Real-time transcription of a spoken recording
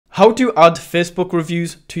How to add Facebook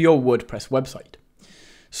reviews to your WordPress website.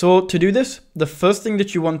 So to do this, the first thing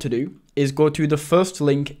that you want to do is go to the first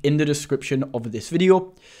link in the description of this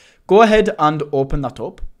video. Go ahead and open that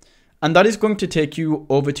up, and that is going to take you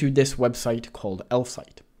over to this website called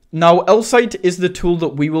Elfsight. Now, Elfsight is the tool that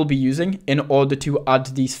we will be using in order to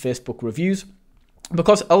add these Facebook reviews,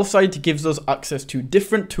 because Elfsight gives us access to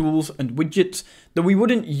different tools and widgets that we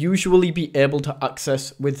wouldn't usually be able to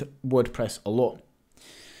access with WordPress alone.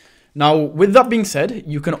 Now, with that being said,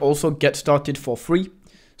 you can also get started for free.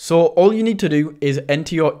 So all you need to do is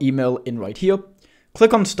enter your email in right here,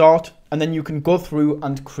 click on start, and then you can go through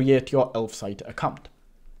and create your Elfsight account.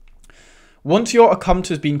 Once your account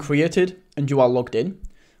has been created and you are logged in,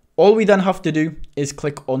 all we then have to do is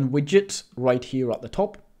click on widgets right here at the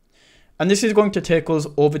top. And this is going to take us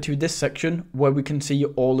over to this section where we can see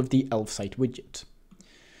all of the Elfsight widgets.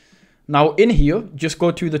 Now in here, just go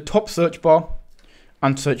to the top search bar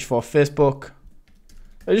and search for Facebook.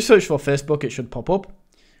 Just search for Facebook, it should pop up.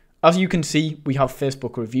 As you can see, we have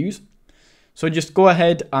Facebook reviews. So just go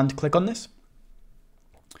ahead and click on this.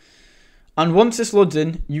 And once this loads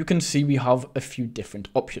in, you can see we have a few different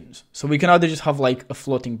options. So we can either just have like a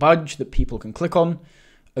floating badge that people can click on,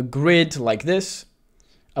 a grid like this,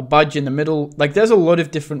 a badge in the middle. Like there's a lot of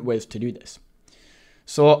different ways to do this.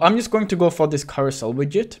 So I'm just going to go for this carousel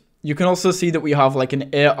widget. You can also see that we have like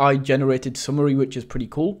an AI generated summary, which is pretty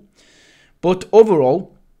cool. But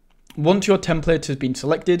overall, once your template has been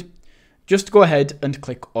selected, just go ahead and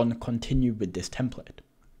click on continue with this template.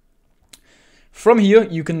 From here,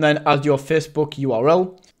 you can then add your Facebook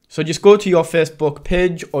URL. So just go to your Facebook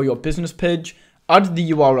page or your business page, add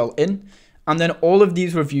the URL in, and then all of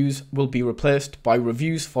these reviews will be replaced by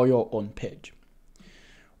reviews for your own page.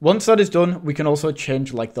 Once that is done, we can also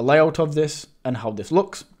change like the layout of this and how this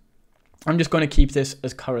looks. I'm just going to keep this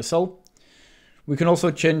as carousel. We can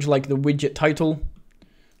also change like the widget title.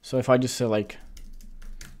 So if I just say like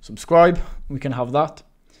subscribe, we can have that.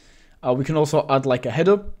 We can also add like a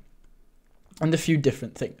header and a few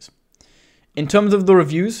different things. In terms of the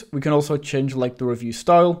reviews, we can also change like the review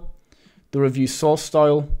style, the review source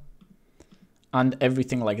style, and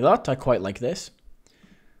everything like that. I quite like this.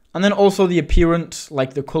 And then also the appearance,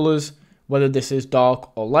 like the colors, whether this is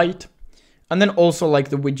dark or light. And then also like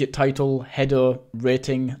the widget title, header,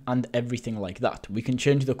 rating, and everything like that. We can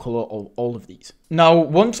change the color of all of these. Now,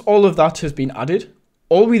 once all of that has been added,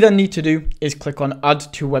 all we then need to do is click on add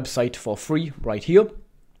to website for free right here.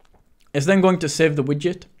 It's then going to save the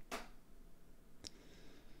widget.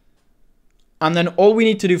 And then all we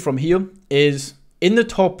need to do from here is in the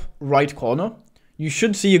top right corner, you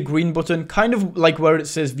should see a green button, kind of like where it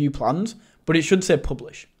says view plans, but it should say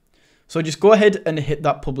publish. So just go ahead and hit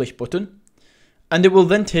that publish button, and it will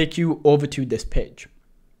then take you over to this page.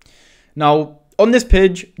 Now, on this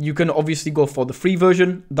page, you can obviously go for the free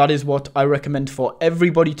version. That is what I recommend for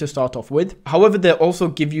everybody to start off with. However, they also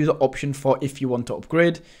give you the option for if you want to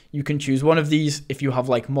upgrade. You can choose one of these if you have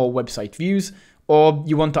like more website views, or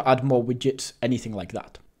you want to add more widgets, anything like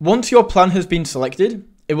that. Once your plan has been selected,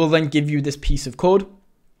 it will then give you this piece of code.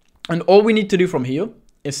 And all we need to do from here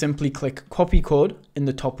is simply click copy code in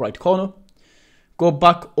the top right corner, go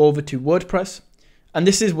back over to WordPress, and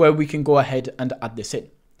this is where we can go ahead and add this in.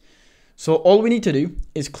 So all we need to do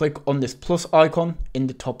is click on this plus icon in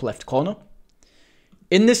the top left corner.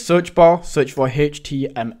 In this search bar, search for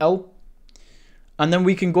HTML, and then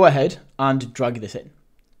we can go ahead and drag this in.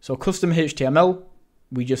 So custom HTML,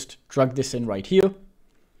 we just drag this in right here.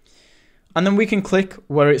 And then we can click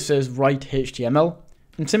where it says write HTML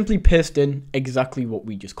and simply paste in exactly what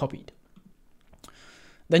we just copied.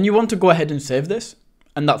 Then you want to go ahead and save this,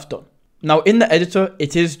 and that's done. Now in the editor,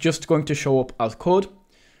 it is just going to show up as code.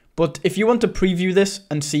 But if you want to preview this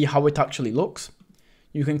and see how it actually looks,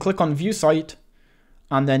 you can click on view site.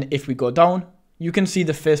 And then if we go down, you can see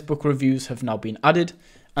the Facebook reviews have now been added.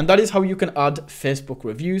 And that is how you can add Facebook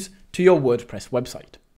reviews to your WordPress website.